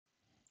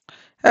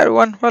Hey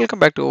everyone, welcome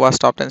back to OWASP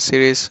Top 10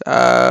 series.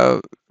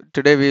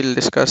 Today we'll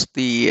discuss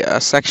the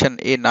section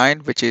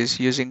A9, which is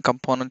using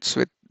components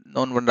with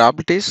known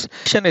vulnerabilities.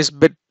 Section is a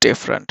bit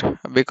different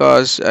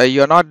because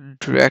you're not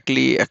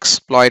directly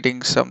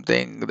exploiting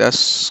something,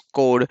 this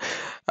code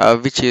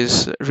which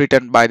is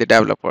written by the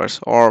developers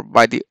or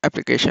by the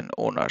application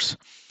owners.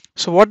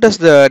 So what does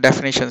the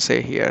definition say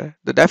here?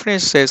 The definition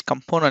says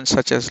components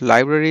such as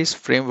libraries,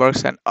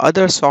 frameworks, and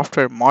other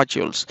software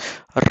modules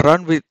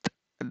run with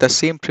the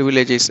same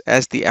privileges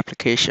as the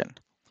application.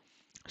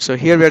 So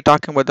here we are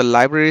talking about the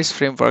libraries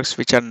frameworks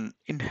which are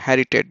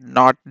inherited,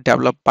 not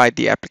developed by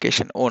the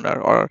application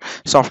owner or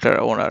software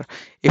owner.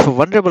 If a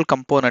vulnerable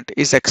component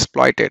is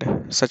exploited,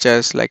 such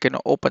as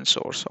open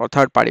source or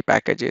third-party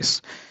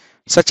packages,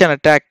 such an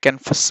attack can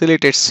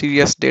facilitate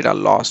serious data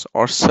loss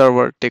or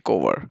server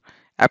takeover.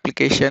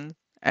 Application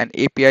and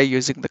API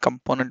using the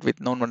component with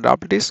known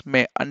vulnerabilities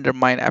may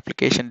undermine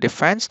application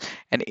defense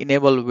and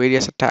enable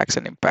various attacks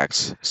and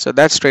impacts. So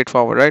that's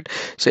straightforward, right?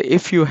 So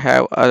if you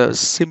have a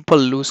simple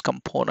loose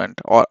component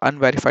or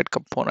unverified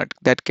component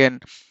that can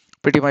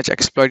pretty much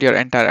exploit your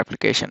entire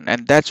application,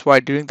 and that's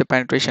why during the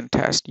penetration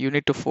test you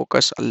need to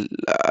focus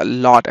a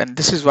lot, and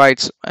this is why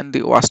it's in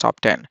the OWASP top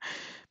 10,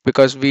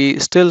 because we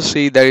still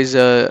see there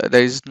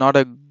is not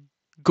a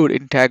good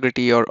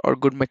integrity or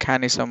good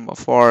mechanism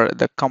for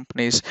the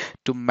companies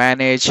to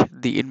manage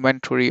the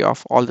inventory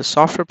of all the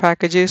software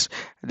packages.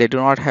 They do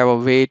not have a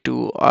way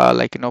to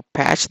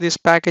patch these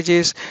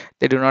packages.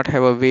 They do not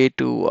have a way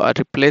to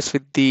replace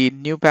with the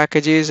new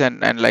packages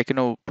and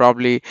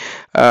probably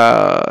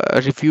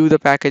review the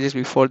packages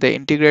before they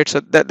integrate. So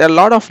there are a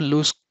lot of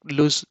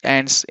loose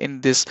ends in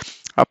this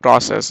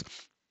process,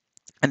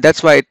 and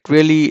that's why it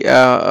really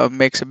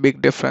makes a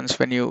big difference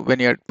when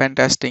you're pen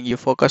testing. You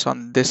focus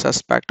on this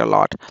aspect a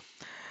lot.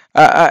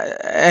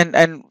 And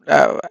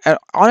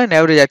on an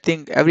average, I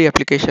think every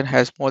application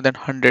has more than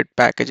 100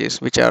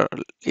 packages which are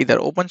either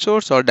open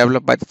source or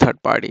developed by the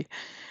third party.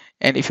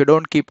 And if you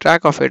don't keep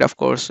track of it, of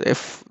course,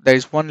 if there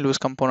is one loose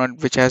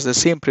component which has the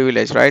same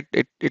privilege, right,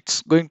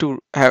 it's going to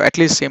have at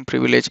least same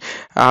privilege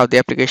how the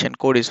application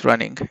code is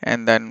running,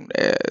 and then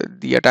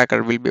the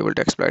attacker will be able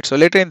to exploit. So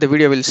later in the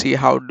video we'll see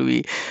how do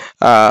we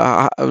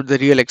the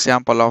real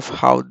example of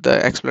how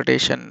the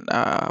exploitation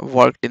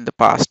worked in the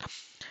past.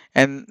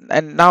 And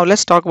now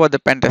let's talk about the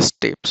pen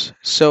test tips.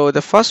 So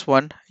the first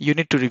one you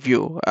need to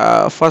review.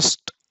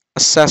 First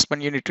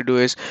assessment you need to do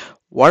is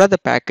what are the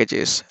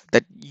packages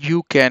that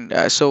you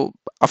can. So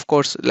of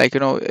course,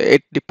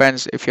 it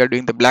depends if you're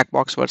doing the black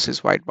box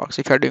versus white box.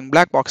 If you're doing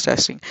black box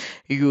testing,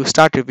 you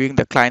start reviewing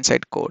the client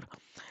side code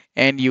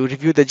and you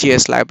review the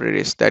JS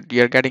libraries that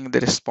you're getting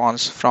the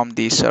response from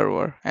the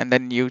server, and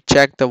then you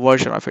check the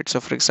version of it. So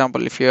for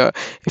example, if you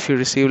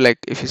receive, like,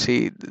 if you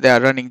see they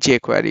are running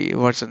jQuery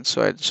version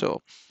so and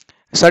so,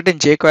 certain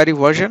jQuery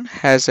version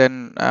has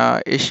an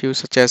issue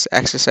such as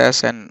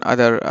XSS and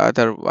other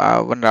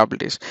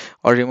vulnerabilities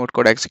or remote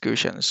code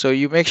execution. So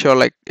you make sure,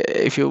 like,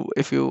 if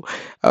you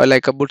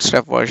like a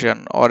bootstrap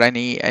version or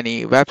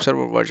any web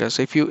server version.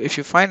 So if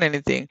you find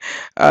anything,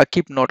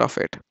 keep note of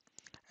it.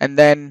 And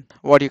then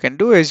what you can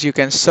do is you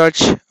can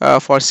search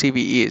for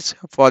CVEs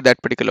for that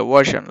particular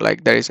version.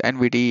 Like there is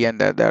NVD, and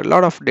there are a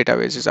lot of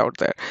databases out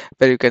there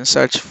where you can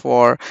search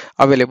for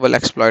available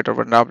exploit or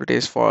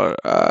vulnerabilities for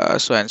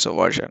so and so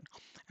version,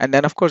 and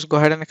then of course go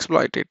ahead and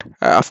exploit it,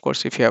 of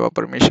course if you have a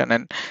permission,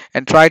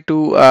 and try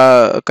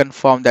to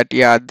confirm that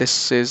yeah,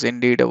 this is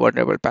indeed a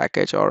vulnerable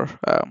package or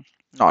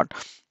not.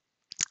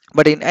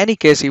 But in any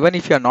case, even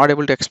if you are not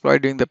able to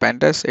exploit during the pen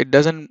test, it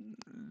doesn't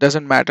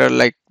matter.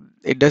 Like,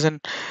 it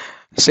doesn't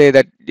say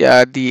that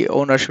the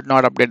owner should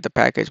not update the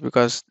package,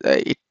 because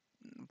it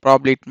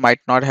probably it might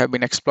not have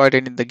been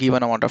exploited in the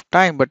given amount of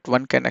time, but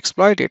one can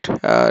exploit it,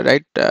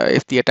 right?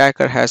 If the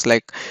attacker has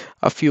like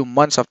a few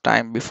months of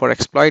time before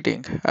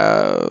exploiting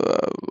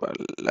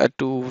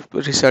to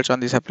research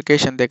on this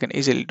application, they can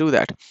easily do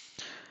that.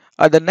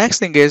 The next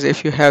thing is,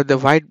 if you have the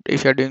white,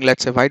 if you're doing,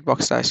 let's say, white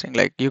box testing,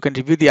 like, you can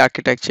review the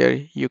architecture,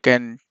 you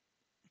can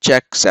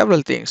check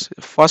several things.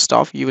 First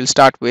off, you will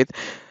start with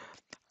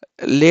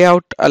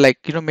layout,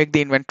 make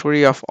the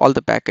inventory of all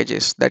the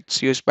packages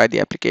that's used by the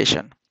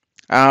application.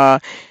 uh,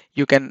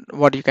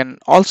 what you can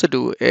also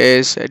do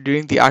is,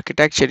 during the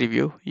architecture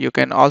review, you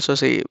can also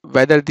see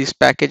whether these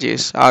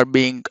packages are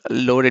being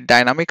loaded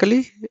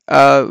dynamically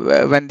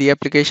when the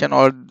application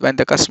or when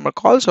the customer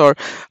calls, or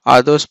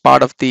are those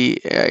part of the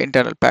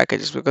internal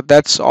packages, because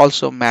that's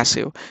also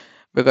massive.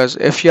 Because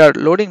if you are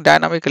loading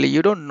dynamically,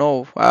 you don't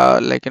know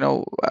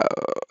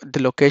the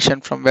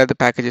location from where the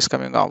package is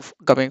coming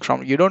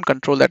from. You don't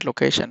control that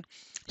location,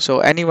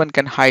 so anyone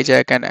can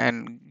hijack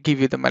and give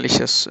you the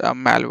malicious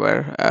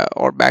malware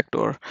or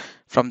backdoor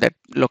from that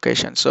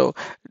location. So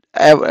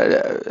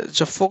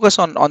focus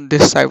on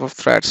this type of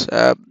threats,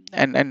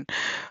 and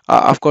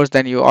of course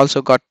then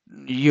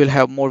you'll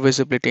have more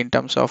visibility in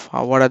terms of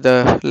what are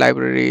the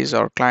libraries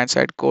or client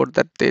side code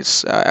that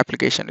this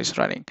application is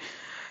running,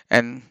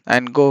 and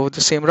go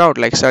the same route,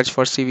 like search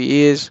for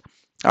CVEs,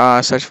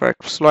 search for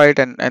exploit,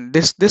 and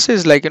this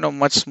is like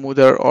much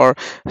smoother or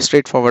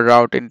straightforward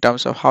route in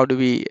terms of how do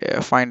we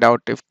find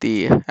out if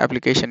the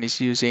application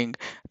is using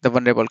the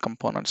vulnerable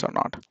components or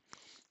not.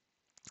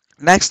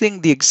 Next thing,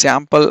 the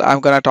example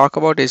I'm gonna talk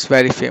about is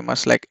very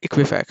famous, like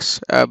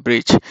Equifax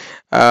breach,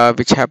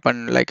 which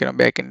happened like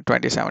back in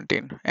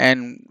 2017.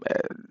 And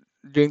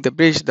during the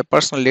breach, the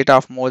personal data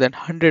of more than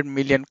 100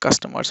 million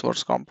customers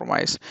was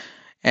compromised.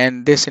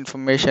 And this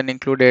information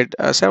included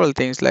several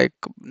things like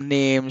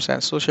names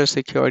and social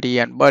security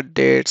and birth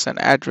dates and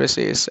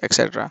addresses,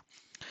 etc.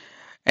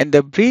 And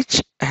the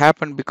breach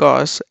happened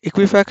because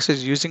Equifax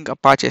is using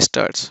Apache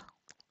Struts,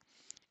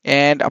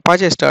 and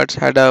Apache Struts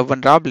had a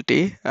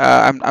vulnerability.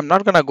 I'm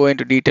not gonna go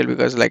into detail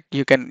because like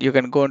you can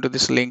go into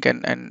this link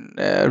and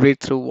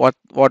read through what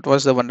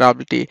was the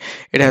vulnerability.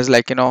 It has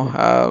like a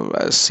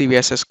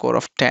CVSS score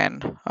of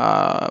 10,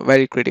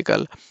 very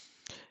critical.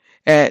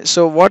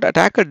 So what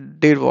attacker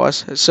did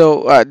was,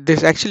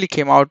 this actually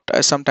came out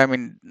sometime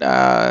in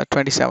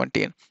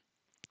 2017,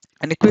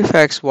 and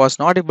Equifax was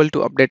not able to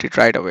update it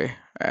right away.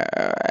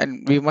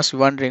 And we must be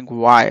wondering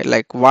why,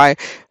 like why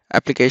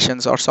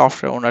applications or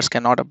software owners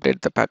cannot update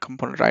the pack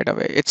component right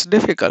away. It's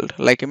difficult.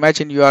 Like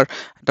imagine you are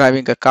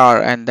driving a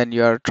car and then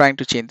you are trying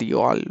to change the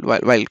oil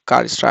while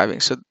car is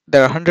driving. So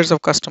there are hundreds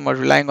of customers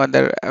relying on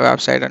their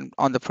website and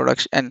on the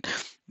production, and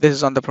this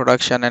is on the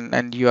production,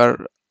 and you are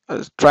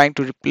trying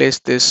to replace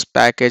this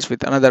package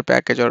with another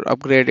package or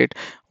upgrade it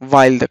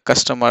while the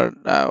customer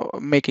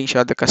making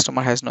sure the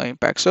customer has no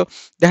impact. So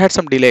they had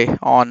some delay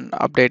on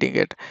updating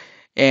it,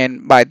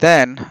 and by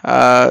then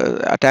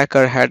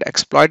attacker had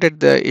exploited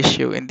the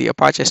issue in the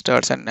Apache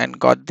Struts and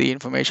got the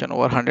information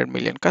over 100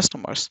 million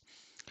customers.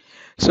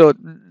 So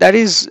that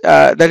is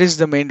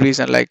the main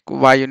reason like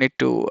why you need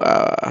to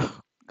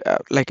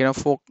like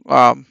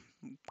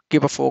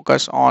keep a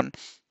focus on.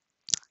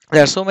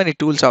 There are so many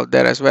tools out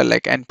there as well,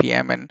 like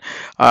npm and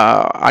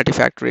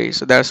artifactory.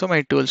 So there are so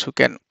many tools who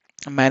can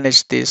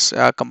manage these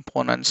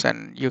components,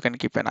 and you can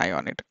keep an eye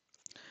on it.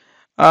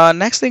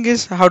 Next thing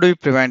is how do we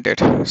prevent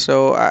it?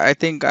 So I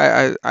think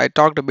I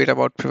talked a bit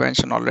about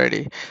prevention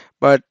already,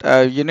 but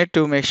you need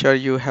to make sure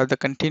you have the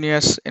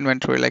continuous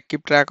inventory, like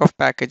keep track of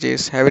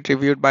packages, have it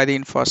reviewed by the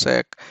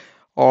infosec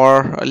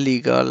or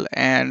legal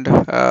and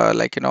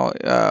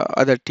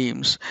other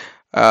teams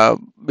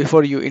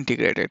before you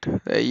integrate it.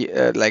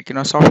 Like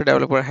software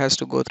developer has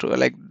to go through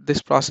like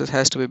this process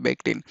has to be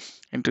baked in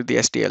into the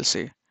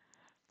SDLC.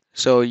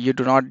 So you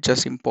do not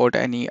just import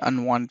any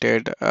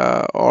unwanted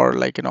or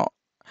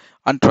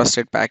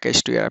untrusted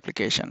package to your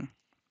application.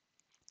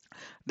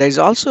 There is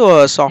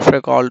also a software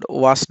called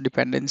OWASP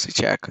dependency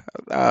check,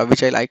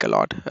 which I like a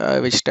lot,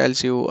 which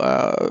tells you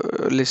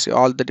lists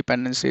all the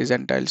dependencies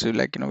and tells you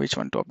like which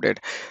one to update.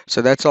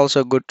 So that's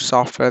also a good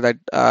software that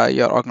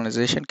your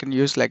organization can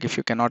use. Like if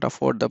you cannot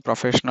afford the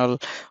professional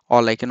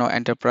or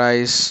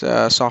enterprise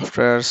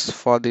softwares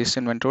for this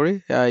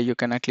inventory, you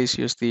can at least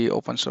use the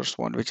open source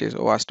one, which is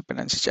OWASP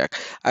dependency check.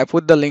 I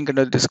put the link in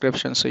the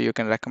description so you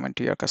can recommend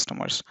to your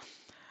customers.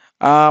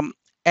 um,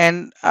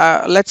 and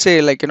let's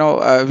say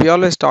we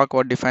always talk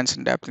about defense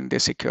in depth in the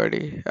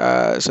security.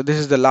 So this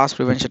is the last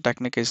prevention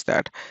technique, is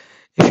that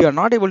if you are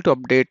not able to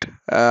update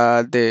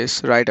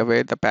this right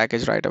away, the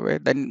package right away,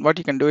 then what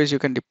you can do is you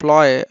can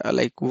deploy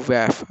like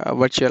VAF,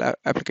 virtual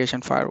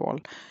application firewall.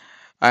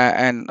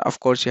 And of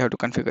course you have to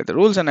configure the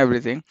rules and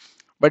everything,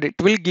 but it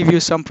will give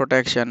you some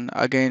protection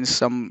against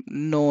some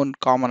known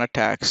common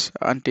attacks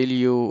until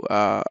you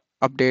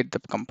update the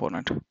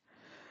component.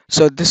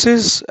 So this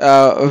is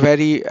a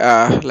very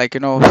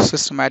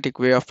systematic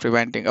way of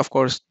preventing. Of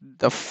course,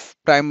 the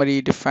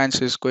primary defense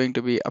is going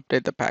to be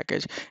update the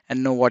package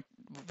and know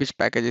which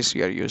packages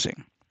you are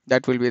using.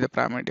 That will be the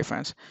primary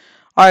defense.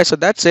 All right, so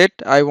that's it.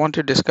 I want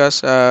to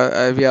discuss.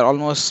 We are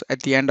almost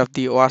at the end of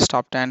the OWASP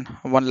top 10.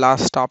 One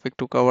last topic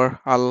to cover.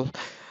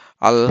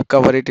 I'll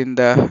cover it in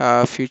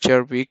the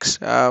future weeks.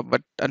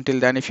 But until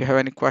then, if you have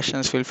any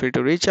questions, feel free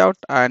to reach out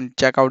and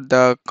check out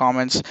the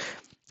comments.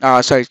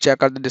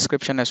 Check out the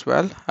description as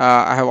well.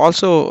 I have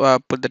also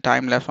put the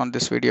time lapse on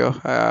this video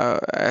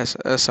as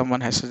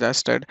someone has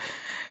suggested,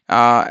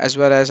 as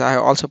well as I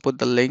have also put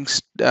the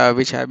links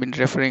which I have been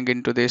referring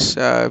into this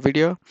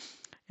video.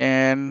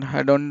 And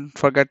don't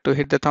forget to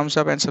hit the thumbs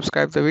up and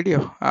subscribe the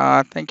video.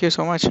 Thank you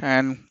so much,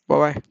 and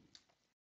bye bye.